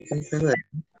For this.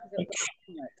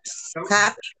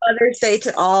 Happy Mother's Day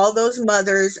to all those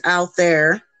mothers out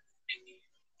there.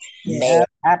 Yeah,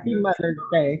 happy Mother's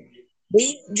Day.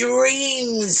 Sweet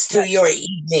dreams to your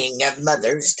evening of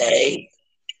Mother's Day.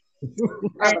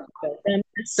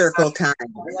 Circle time.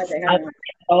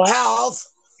 Oh, health.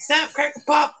 Snap, crackle,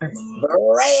 pop.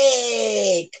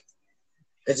 Break.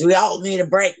 Because we all need a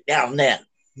break down then.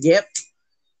 Yep.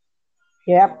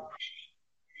 Yep.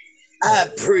 A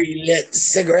pre-lit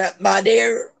cigarette, my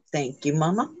dear. Thank you,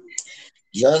 Mama.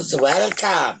 Just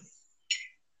welcome.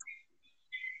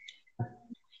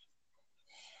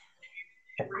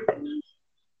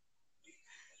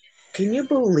 Can you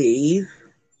believe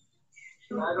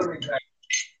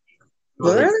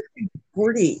Loretta's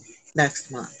 40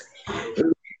 next month?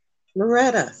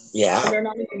 Loretta. Yeah. They're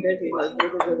not even busy. Like, they're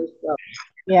really slow.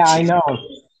 Yeah, I know.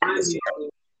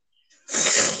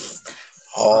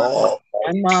 Oh,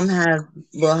 My mom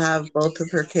will have both of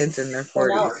her kids in their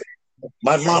 40s.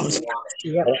 my mom's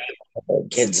Yep.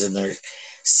 kids in their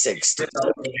 60s.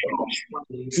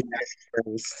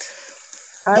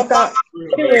 I've got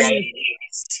two in,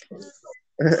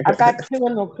 I've got two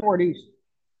in the 40s.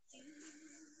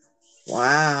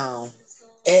 Wow.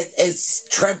 It's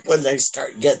trip when they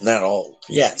start getting that old.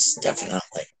 Yes,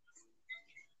 definitely.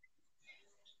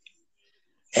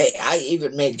 Hey, I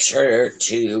even made sure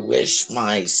to wish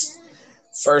my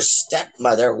first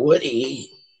stepmother, Woody,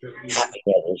 happy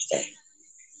Mother's Day.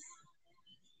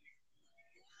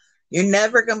 You're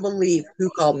never going to believe who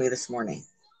called me this morning.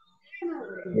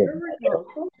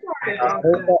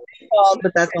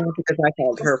 But that's only because I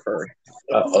called her first.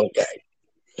 Oh, okay.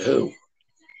 Who?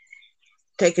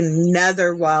 Take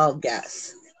another wild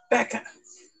guess. Becca.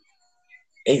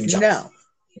 Angel.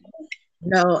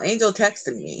 No, Angel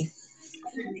texted me.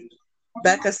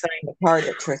 Becca signed the card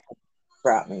that Tristan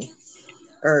brought me.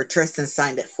 Or Tristan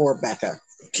signed it for Becca.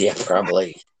 Yeah,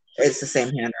 probably. It's the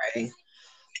same handwriting.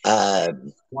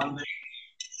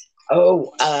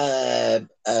 No.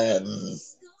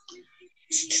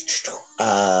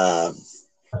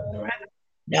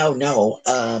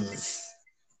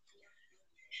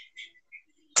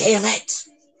 Damn it.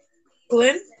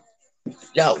 Glenn?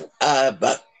 No,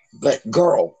 but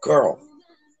girl.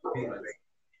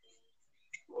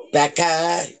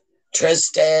 Becca,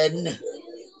 Tristan.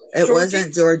 It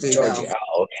wasn't Georgie. Georgie. No.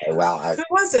 Oh, okay. Well, Who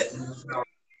was it?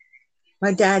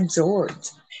 My dad, George.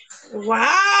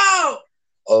 Wow.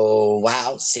 Oh,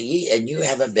 wow. See, and you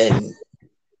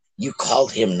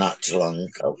called him not too long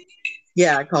ago.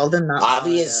 Yeah, I called him not.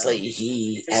 Obviously,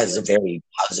 he has a very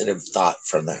positive thought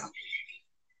from that.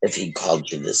 If he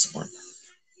called you this morning.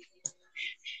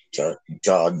 You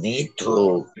need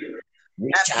to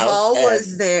reach out. Paul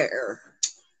was there.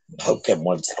 Poke him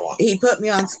once in a while. He put me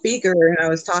on speaker and I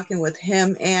was talking with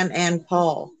him and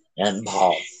Paul. And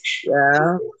Paul.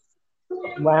 Yeah.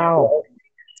 Wow.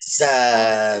 It's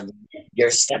your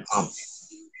stepmom.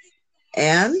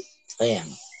 And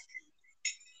Anne.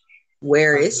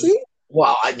 Where is she?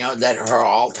 Well, I know that her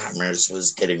Alzheimer's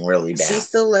was getting really bad. She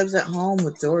still lives at home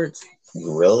with George.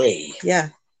 Really? Yeah.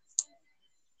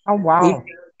 Oh, wow.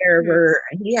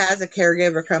 He has a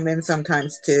caregiver come in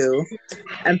sometimes too.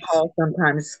 And Paul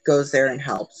sometimes goes there and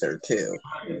helps her too.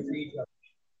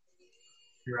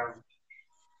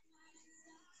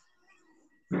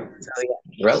 So,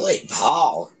 yeah. Really?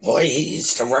 Paul? Boy, he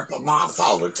used to rip them off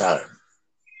all the time.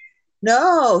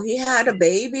 No, he had a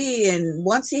baby, and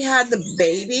once he had the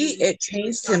baby, it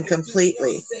changed him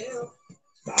completely.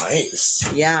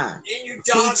 Nice. Yeah. He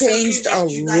changed a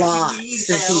lot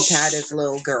since he's had his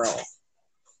little girl.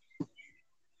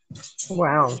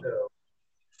 Wow.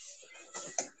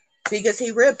 Because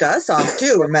he ripped us off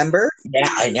too, remember? Yeah,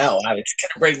 I know. I was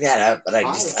going to bring that up, but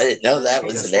I didn't know that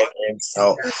was an name,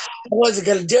 so I wasn't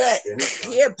going to do it.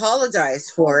 He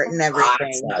apologized for it and everything,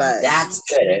 Awesome. but That's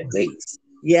good at least.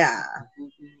 Yeah.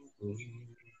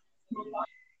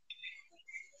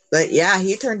 But yeah,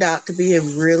 he turned out to be a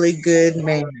really good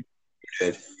man.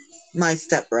 Good. My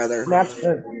stepbrother. That's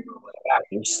good.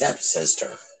 Your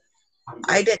stepsister.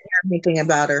 I didn't hear anything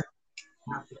about her.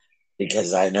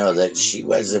 Because I know that she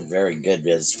wasn't very good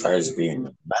as far as being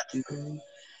a mother.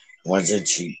 Wasn't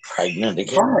she pregnant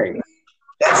again?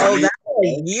 That was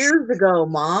years ago,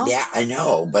 Mom. Yeah, I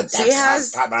know, but that's the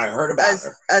last time I heard about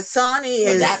her. Asani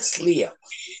is. That's Leo.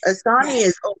 Asani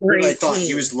is over 18. I thought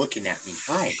he was looking at me.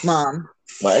 Hi. Mom.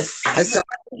 What? Asani,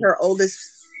 her oldest,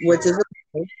 which is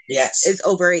yes, is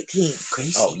over 18.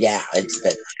 Crazy. Oh yeah, it's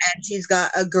been. And she's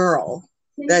got a girl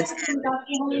that's that.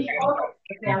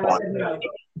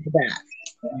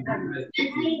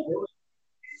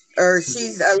 Or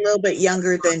she's a little bit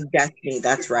younger than Destiny.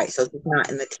 That's right. So she's not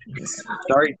in the teens.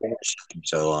 Sorry for taking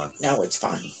so long. No, it's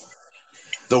fine.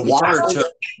 The water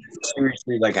took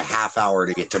seriously like a half hour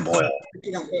to get to boil.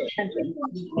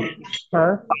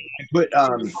 Huh? I put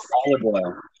olive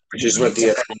oil, which is what the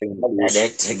other thing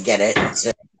is. To get it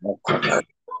to quicker.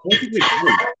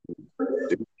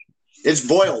 It's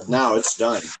boiled now. It's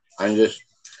done. I'm just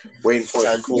waiting for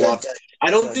it to cool off.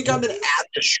 I don't think I'm going to add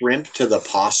the shrimp to the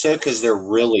pasta because they're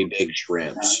really big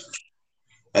shrimps.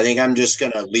 I think I'm just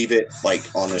going to leave it like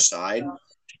on the side.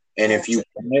 And if you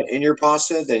want it in your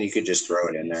pasta, then you could just throw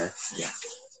it in there. Yeah.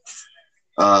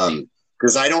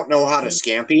 Because I don't know how to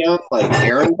scampi them like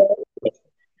Aaron does.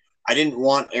 I didn't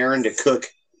want Aaron to cook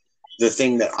the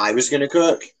thing that I was going to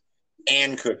cook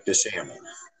and cook the salmon.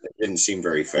 It didn't seem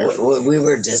very fair. We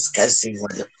were discussing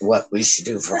what we should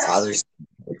do for Father's Day.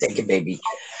 We're thinking maybe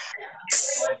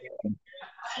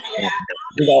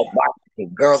barbecue.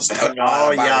 Girls don't know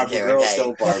how to barbecue. The girls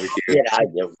don't barbecue. Yeah,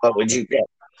 what would you get?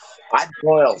 I'd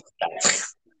boil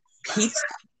stuff.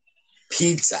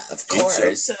 Pizza, of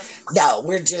course. No,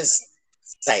 we're just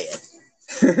saying.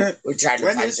 We're trying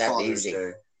to find something easy.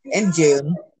 Day? In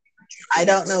June. I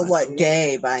don't know what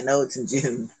day, but I know it's in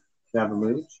June. Have a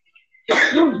mood?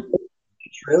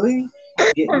 Really?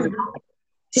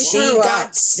 She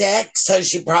got sick, so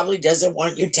she probably doesn't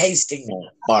want you tasting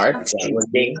that, Mark. She was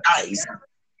being nice.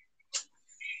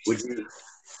 Would you?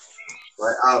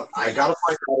 I gotta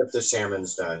find out if the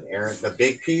salmon's done. Aaron, the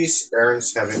big piece,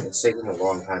 Aaron's it's taking a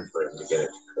long time for him to get it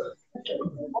to cook.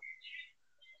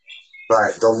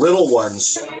 But the little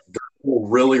ones, the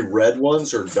really red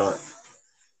ones, are done.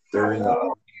 They're in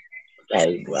the.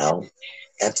 Okay, well,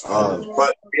 that's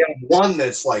but we have one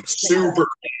that's like super,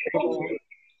 and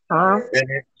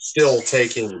it's still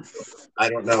taking. I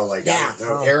don't know, like I don't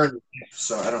know, Aaron.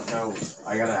 So I don't know.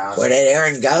 I gotta ask. Where did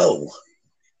Aaron go?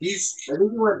 I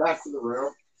think he went back to the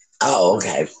room. Oh,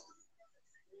 okay.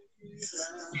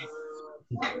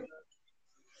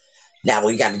 Now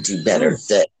we got to do better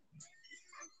than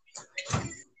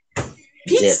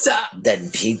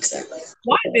pizza.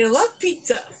 Why? They love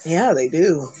pizza. Yeah, they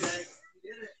do.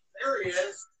 There he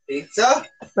is. Pizza?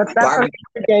 But that's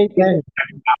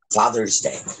Father's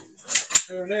Day.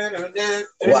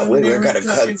 What we were going to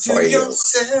cook for you.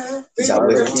 So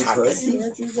we were talking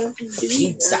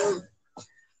pizza.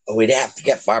 We'd have to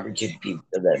get barbecued pizza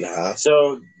then, huh?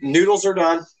 So noodles are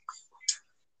done.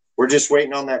 We're just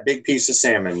waiting on that big piece of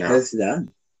salmon now. It's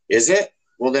done. Is it?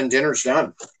 Well, then dinner's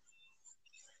done.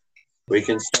 We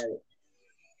can start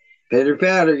Pitter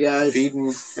patter, guys.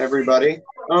 feeding everybody.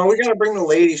 Oh, we got to bring the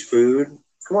ladies food.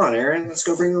 Come on, Aaron. Let's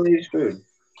go bring the ladies food.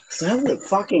 So how the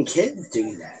fucking kids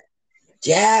do that?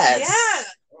 Yes. Yeah.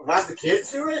 Have the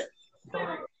kids do it?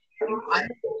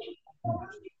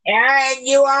 Aaron,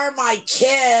 you are my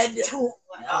kid.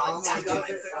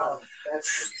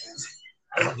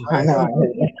 I know.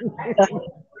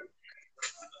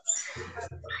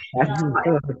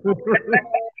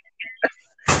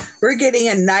 We're getting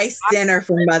a nice dinner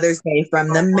for Mother's Day from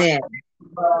the men.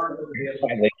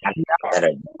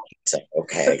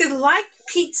 Okay. But they like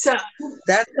pizza.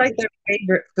 That's like their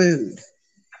favorite food.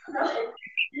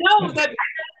 No, that's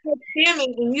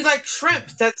salmon, and you like shrimp.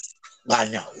 That's I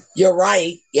know. You're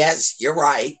right. Yes, you're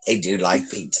right. They do like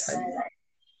pizza.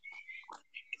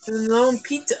 known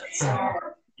pizzas.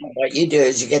 What you do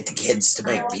is you get the kids to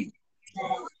make pizza.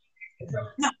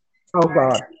 Oh,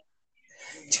 God.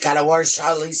 You gotta wash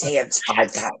Charlie's hands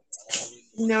 5 times.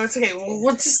 No, it's okay. Well,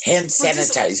 we'll just Hand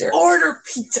sanitizer. order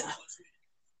pizza.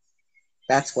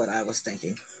 That's what I was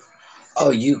thinking.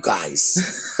 Oh, you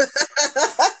guys.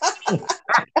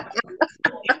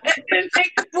 And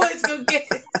make the boys go get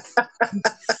it.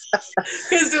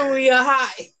 Because then we are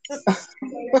high.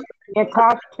 It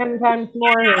costs 10 times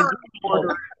more to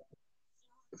order.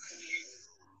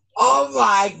 Oh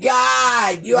my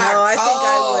God! You are I think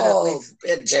I would cold,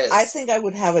 bitches. I think I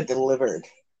would have it delivered.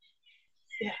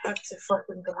 Yeah, that's a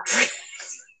fucking good.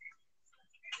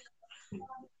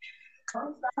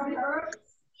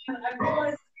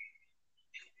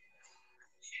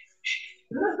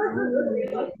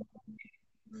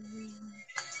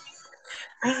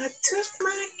 I took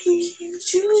my keys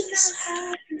to the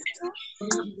house.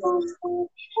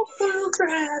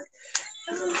 Drive.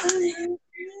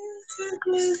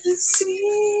 The sea.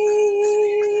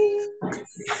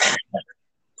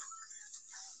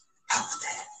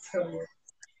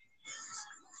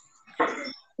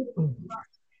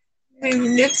 Maybe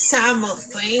next time I'll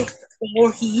think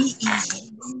before he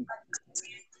eats.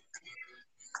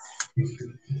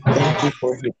 Thank you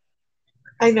for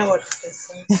I know what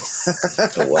this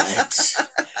is. What?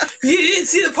 You didn't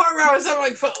see the part where I was on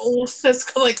my phone. Oh,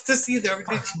 that's like to see there.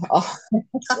 Oh.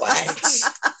 What?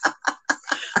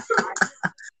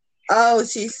 Oh,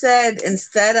 she said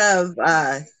instead of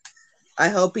I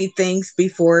hope he thinks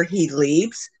before he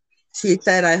leaves, she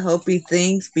said I hope he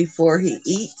thinks before he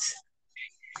eats.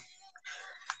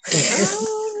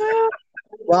 Oh,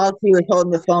 While she was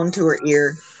holding the phone to her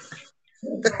ear.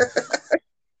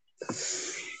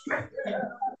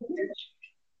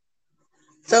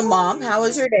 So, Mom, how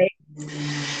was your day?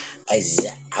 I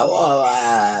said, oh,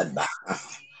 I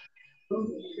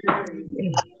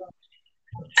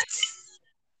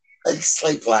didn't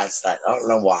sleep last night. I don't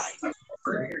know why.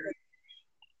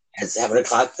 At 7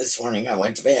 o'clock this morning, I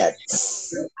went to bed.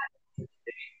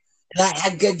 And I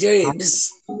had good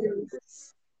dreams.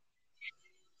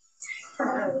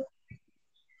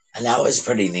 And that was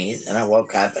pretty neat. And I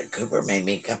woke up and Cooper made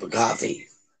me a cup of coffee.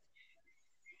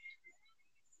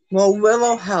 Well,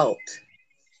 Willow helped.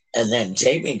 And then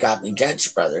Jamie got me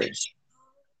Dutch Brothers.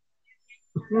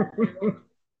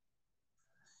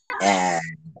 And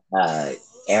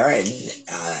Aaron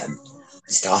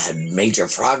still had major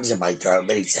frogs in my throat,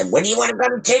 but he said, "When do you want to go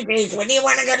to TJ's? When do you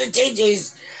want to go to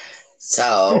TJ's?"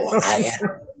 So I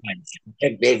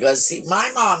had to go see my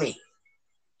mommy.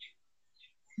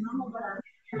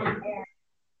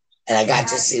 And I got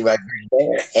to see my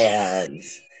brother and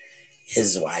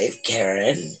his wife,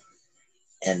 Karen,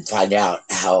 and find out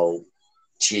how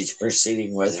she's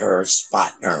proceeding with her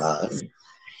spot in her lung.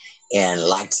 And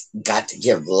got to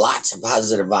give lots of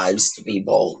positive vibes to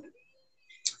people.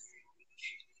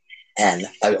 And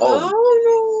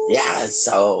yeah,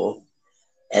 so,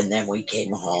 and then we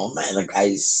came home and the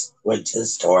guys went to the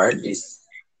store and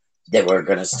they were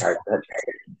going to start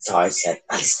preparing. So I said,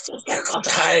 I still got a little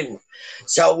time.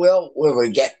 So when we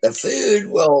get the food,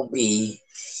 we'll be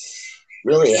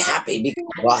really happy because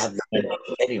we'll have the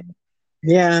anyway.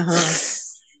 Yeah, huh?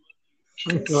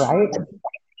 Right.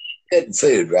 Good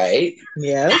food, right?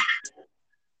 Yeah.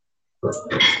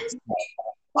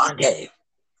 Okay.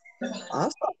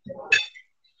 Awesome.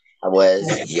 I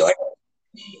was your.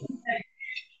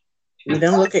 You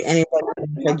don't look at anybody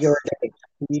and said your day.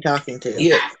 Who are you talking to?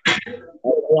 You.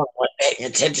 Everyone wasn't paying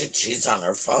attention. She's on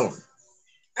her phone.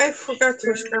 I forgot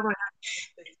to share my.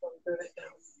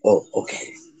 Oh,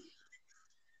 okay.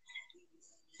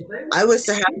 I was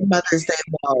to have Mother's Day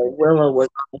while Willow was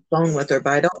on the phone with her,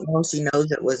 but I don't know if she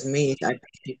knows it was me. I think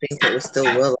she thinks it was still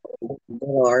Willow.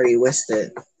 Willow already wished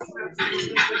it.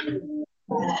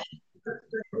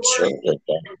 Sure.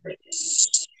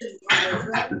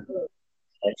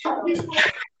 I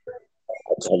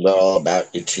told her all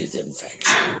about your tooth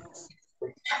infection.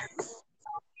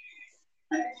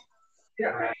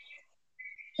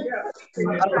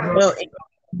 Well,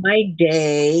 my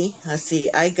day, let's see,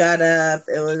 I got up,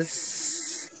 it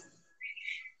was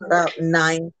about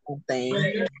 9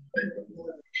 something.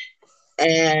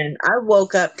 And I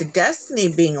woke up to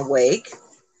Destiny being awake.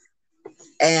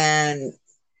 And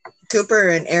Cooper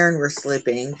and Aaron were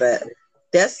sleeping, but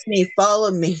Destiny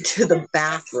followed me to the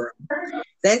bathroom.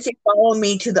 Then she followed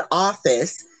me to the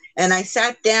office. And I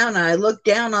sat down and I looked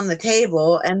down on the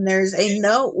table and there's a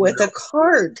note with a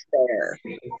card there.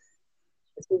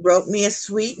 She wrote me a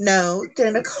sweet note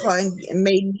and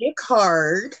made me a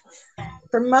card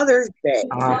for Mother's Day.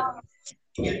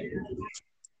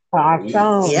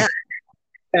 Awesome. Yeah,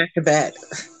 back to bed.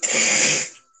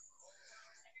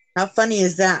 How funny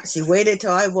is that? She waited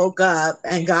till I woke up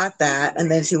and got that, and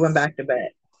then she went back to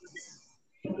bed.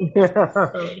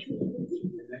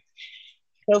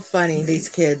 So funny, these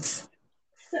kids.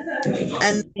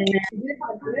 And then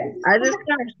I just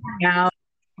kind of hung out,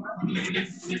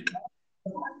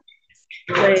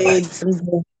 played some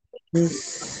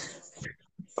games.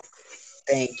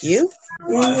 Thank you.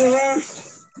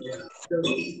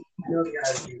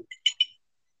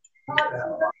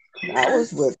 That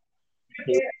was with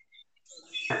you.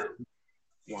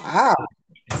 Wow.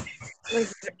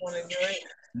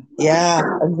 Yeah,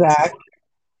 exactly.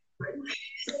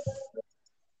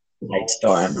 Night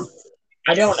storm.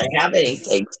 I don't have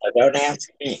anything, so don't ask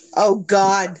me. Oh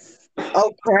God.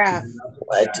 Oh crap.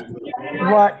 What?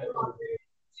 What?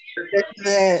 This is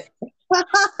it.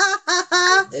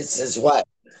 This is what?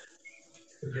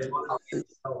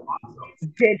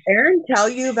 Did Aaron tell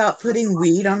you about putting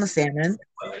weed on the salmon?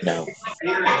 No.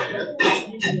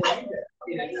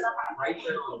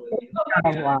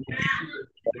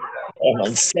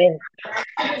 I'm sick.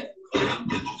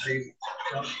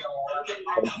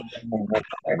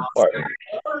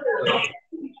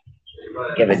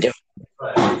 Give a different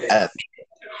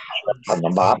on the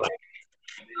bottom.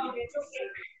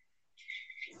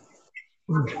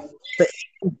 But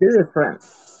it's different.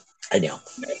 I know.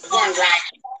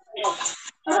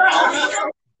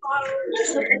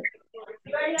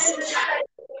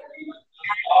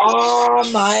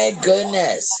 Oh my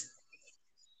goodness.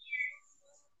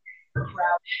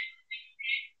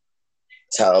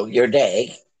 So your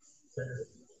day.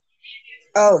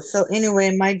 Oh, so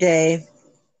anyway, my day,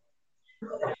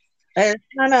 I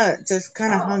just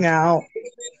kind of hung out.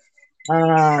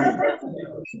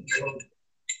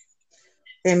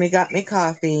 Jamie got me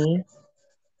coffee.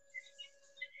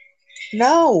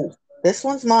 No, this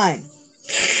one's mine.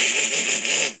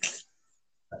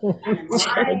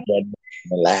 The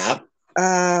lap.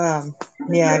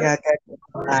 Yeah, I got that in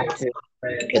my lap too.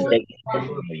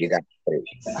 You got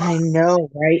I know,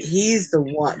 right? He's the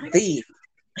one thief.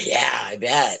 Yeah, I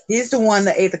bet. He's the one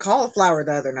that ate the cauliflower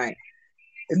the other night.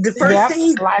 The first Yep, thing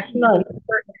he last night.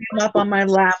 came up on my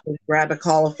lap was grab a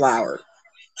cauliflower.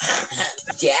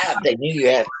 Yeah, if they knew you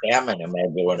had salmon,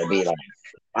 imagine they want to be like,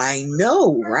 I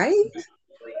know, right?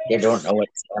 they don't know what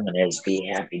salmon is. Be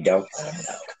happy, don't let them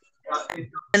know.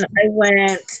 And I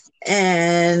went,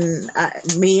 and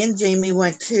me and Jamie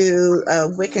went to a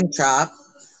Wiccan shop,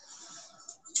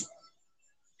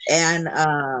 and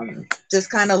just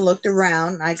kind of looked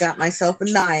around. I got myself a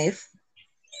knife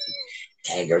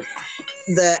Tiger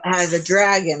that has a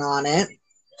dragon on it.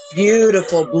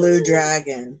 Beautiful blue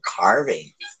dragon.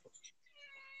 carving.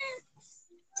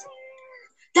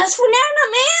 That's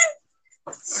Banana Man.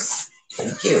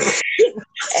 Thank you.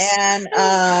 And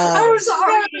I'm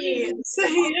sorry. I'm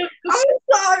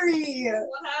sorry.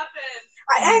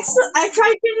 What happened? I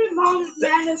tried giving Mom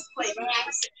Nana's plate by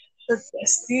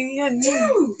accident.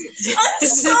 Dude, I'm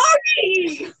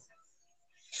sorry.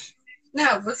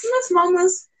 No, wasn't this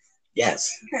Mama's? Yes.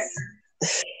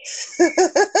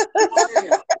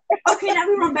 Okay, now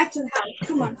we run back to the house.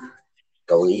 Come on.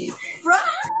 Go eat. Run!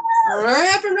 Hurry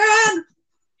up and run!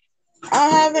 I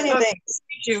don't have anything.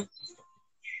 You.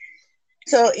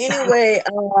 So anyway,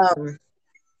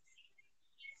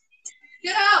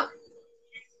 Get out!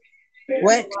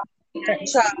 went to the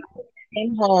shop,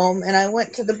 came home, and I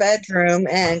went to the bedroom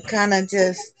and kind of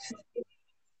just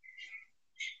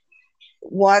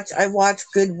I watched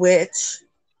Good Witch,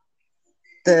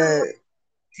 the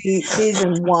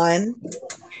season 1,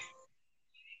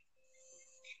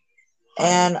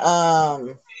 and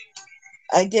I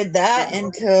did that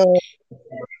until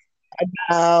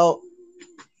about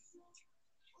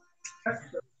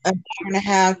an hour and a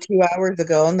half, 2 hours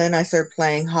ago, and then I started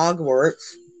playing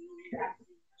Hogwarts.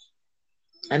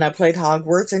 And I played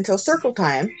Hogwarts until circle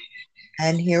time,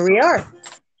 and here we are.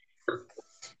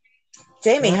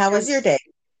 Jamie, how was your day?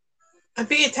 I'm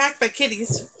being attacked by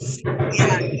kitties. Go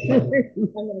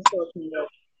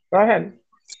ahead.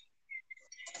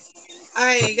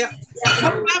 I got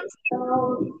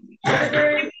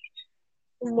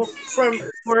from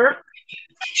work.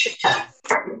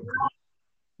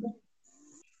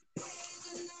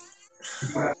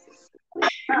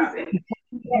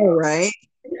 All right.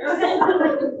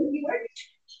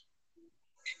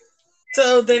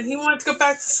 So then he wanted to go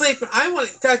back to sleep, and I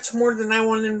wanted to touch more than I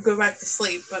wanted him to go back to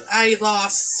sleep. But I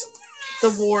lost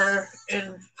the war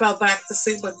and fell back to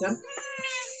sleep with him.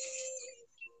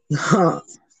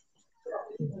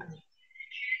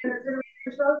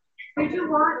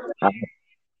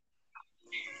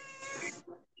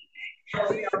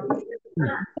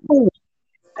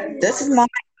 This is my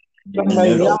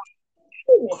Noodle.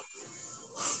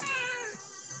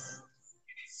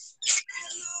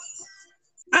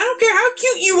 I don't care how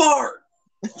cute you are.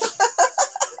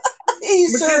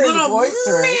 He's With sure your his voice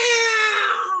through.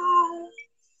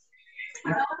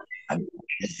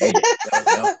 They don't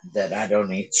know that I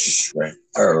don't eat shrimp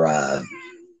or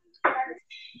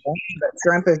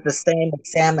Shrimp is the same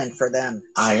as salmon for them.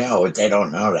 I know they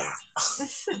don't know that.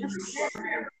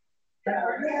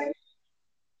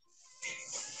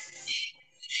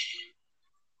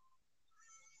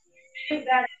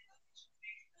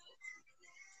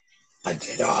 I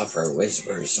did offer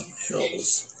Whisper some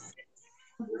noodles.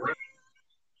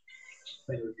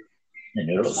 The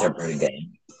noodles are pretty good.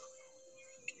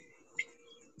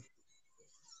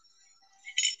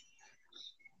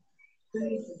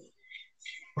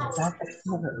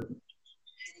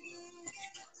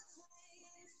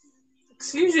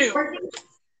 Excuse you.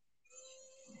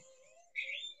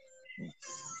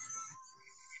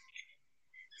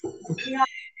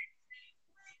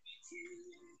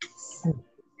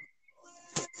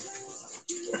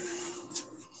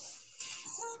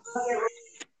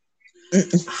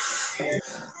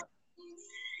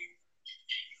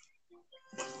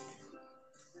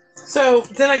 So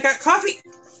then I got coffee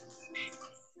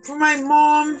for my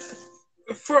mom,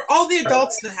 for all the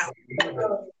adults in the house.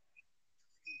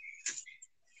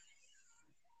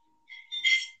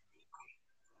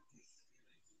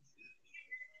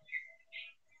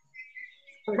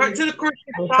 Right to the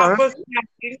Christian Okay. shop was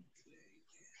happening.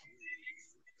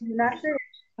 I'm not sure.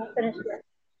 I'll finish it.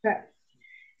 Okay.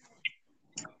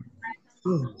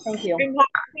 Thank you. Came home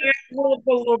and rolled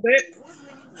a little bit.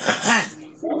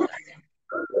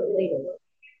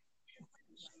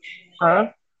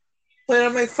 Huh? Played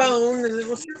on my phone and it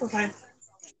was super fun.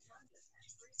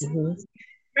 Mm-hmm.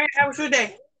 Right, how was your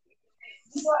day?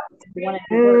 You want to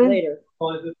do it later?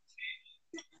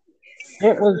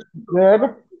 It was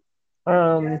good.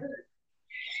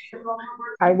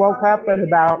 I woke up at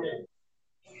about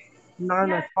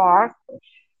 9 o'clock.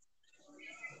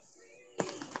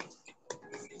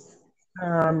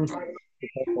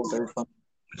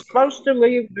 Supposed to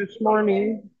leave this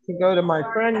morning to go to my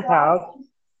friend's house.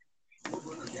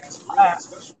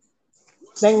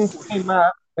 Things came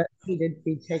up that needed to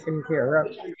be taken care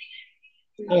of.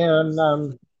 And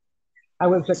I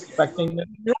was expecting the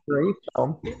delivery,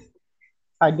 so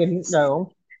I didn't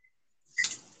go.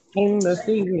 Came this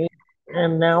evening,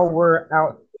 and now we're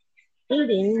out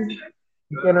eating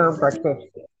dinner, breakfast,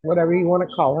 whatever you want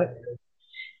to call it.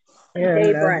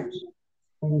 Day And, brunch.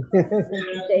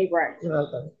 Day brunch.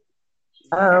 okay.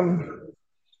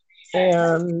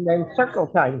 And then circle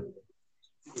time.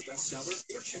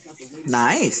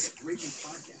 Nice.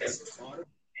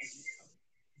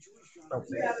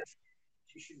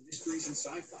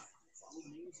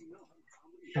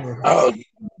 Oh,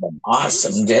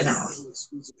 awesome dinner.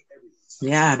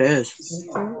 Yeah, it is.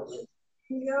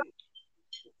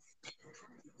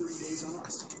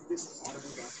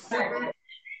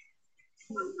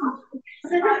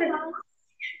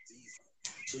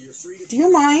 Do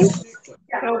you mind?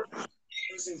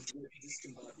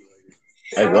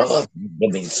 I will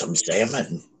give me some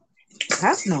salmon.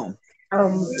 Heck no.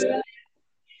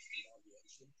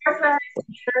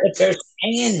 But they're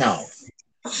saying no.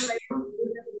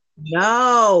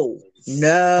 No.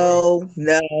 No.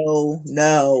 No.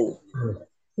 No.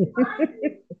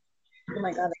 Oh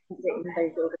my God, I can't get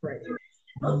anybody's order right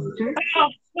now.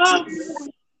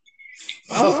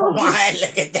 Oh my,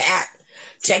 look at that.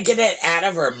 Taking it out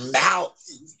of her mouth.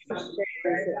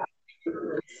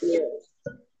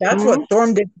 That's what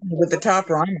Storm did with the top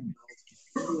ramen.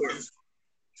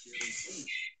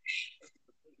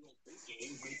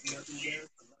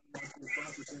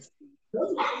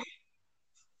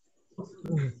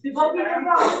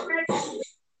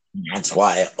 That's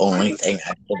why only thing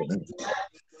I didn't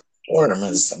order them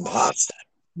is some pasta.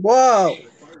 Whoa.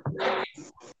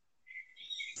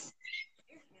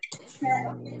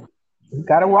 You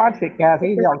gotta watch it,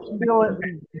 Kathy. They'll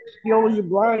steal you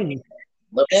blind.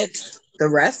 Look at The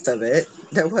rest of it,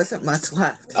 there wasn't much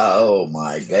left. oh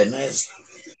my goodness.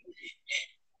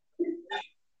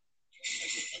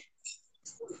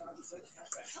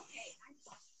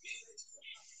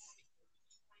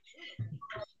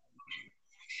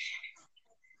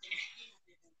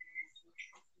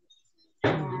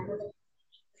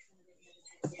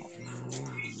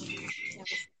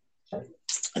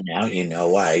 And now you know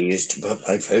why I used to put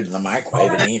my food in the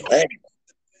microwave and eat later.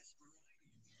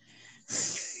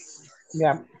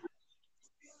 Yeah.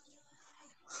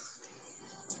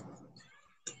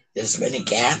 This many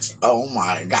cats? Oh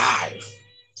my God.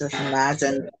 Just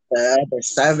imagine the other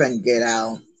 7 get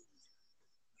out.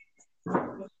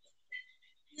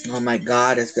 Oh my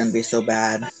God, it's going to be so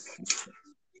bad.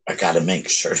 I gotta make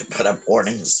sure to put up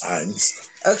warning signs.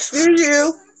 Excuse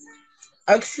you.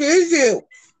 Excuse you.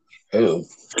 Who?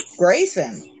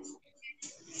 Grayson.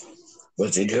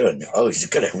 What's he doing? Oh, he's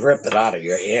gonna rip it out of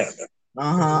your hand.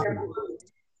 Uh-huh.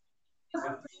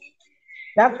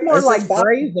 That's more This is like Bob.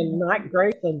 Grayson, not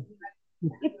Grayson.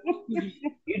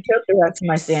 You took the rest of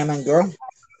my salmon, girl.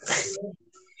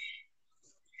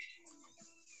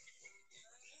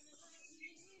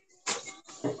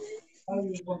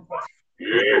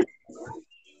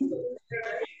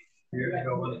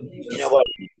 You know what?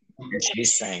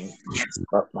 She's saying,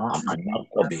 but Mom, my milk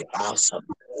will be awesome.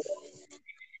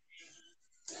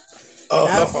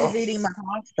 Now she's Oh, eating my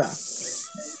pasta.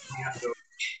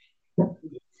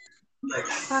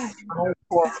 Hi.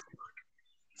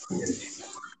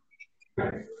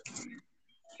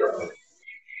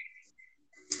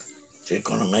 she's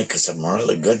gonna make us some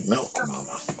really good milk,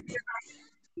 Mama.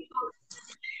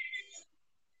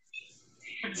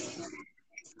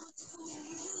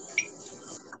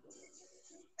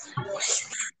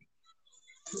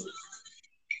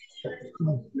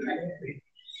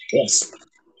 Yes.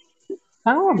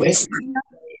 Oh, Whisper.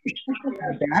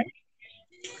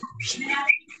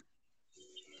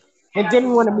 it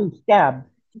didn't want to be stabbed.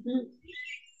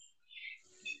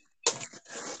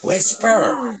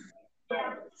 Whisper.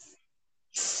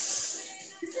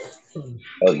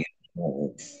 Oh, yeah.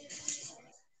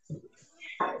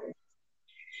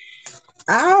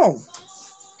 Ow.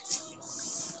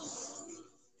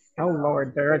 Oh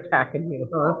Lord, they're attacking you,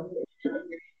 huh?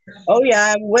 Oh,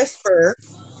 yeah. Whisper,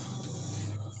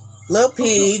 Lil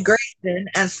P, Grayson,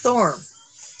 and Storm.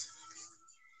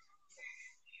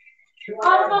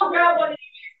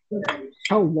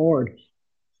 Oh Lord.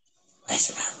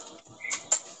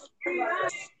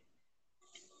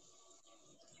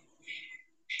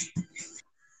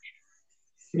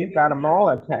 You've got them all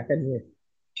attacking you.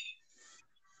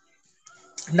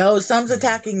 No, some's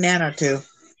attacking Nana, too.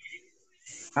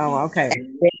 Oh, okay.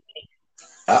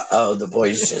 Uh-oh, the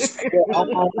boys just...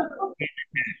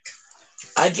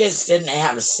 I just didn't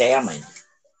have salmon.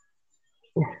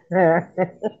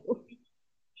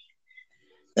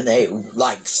 And they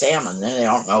like salmon, then they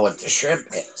don't know what the shrimp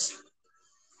is.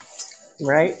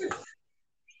 Right?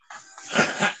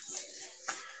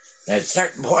 At a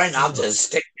certain point, I'll just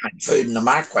stick my food in the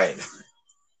microwave.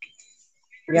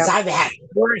 Because Yep. I've had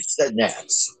worse than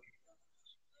this.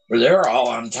 Where they're all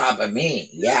on top of me.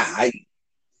 Yeah, I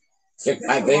stick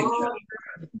my food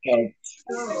in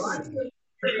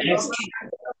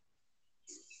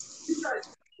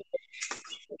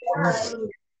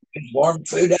warm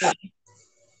food up.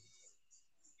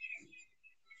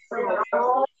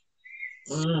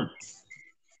 Mm.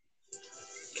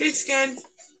 Case scan.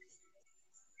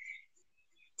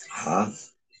 Huh?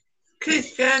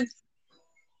 Case scan.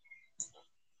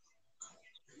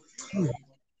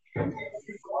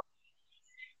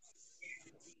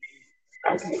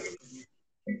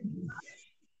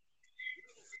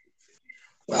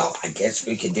 Well, I guess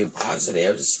we could do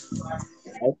positives.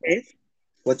 Okay.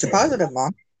 What's your positive,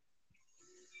 Mom?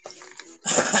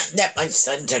 That my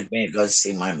son took me to go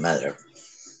see my mother.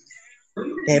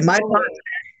 Okay, my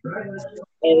positive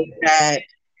is that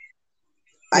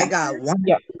I got one.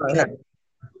 Yep. Go ahead.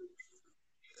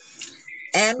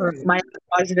 And my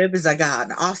positive is I got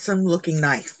an awesome looking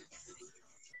knife.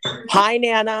 Hi,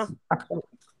 Nana.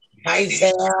 Hi,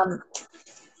 Sam.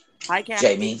 Hi, Kathy.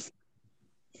 Jamie.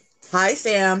 Hi,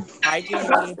 Sam. Hi,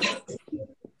 Jamie.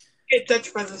 Get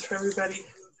Dutch brothers for everybody.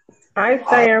 Hi,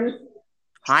 Sam.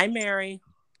 Hi, Mary.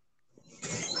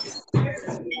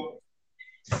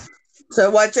 So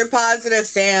what's your positive,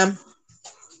 Sam?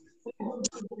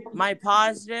 My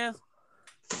positive.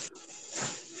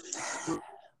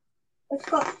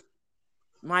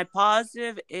 My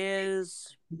positive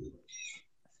is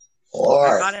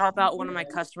I got to help out one of my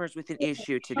customers with an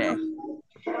issue today.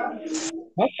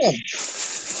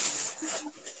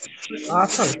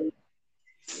 Awesome.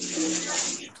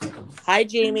 Hi,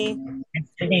 Jamie.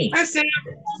 Hi, Sam.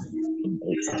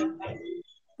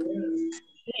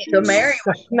 So Mary,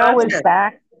 The snow is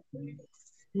back.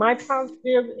 My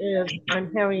positive is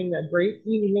I'm having a great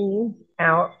evening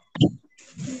out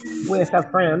with a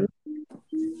friend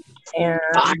and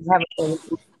having a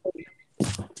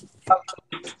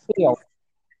meal.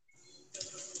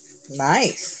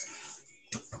 nice.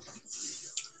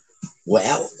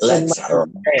 Well, let's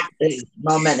hurry this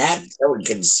moment up so we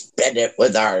can spend it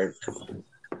with our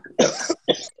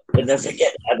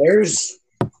significant others.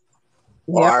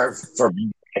 Or for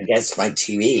me, I guess my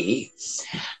TV.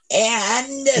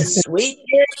 And sweet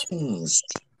dreams.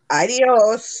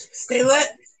 Adios. Stay lit.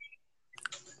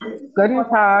 Good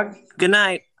talk. Good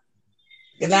night.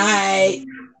 Good night.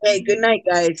 Hey, good night,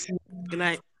 guys. Good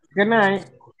night. Good night.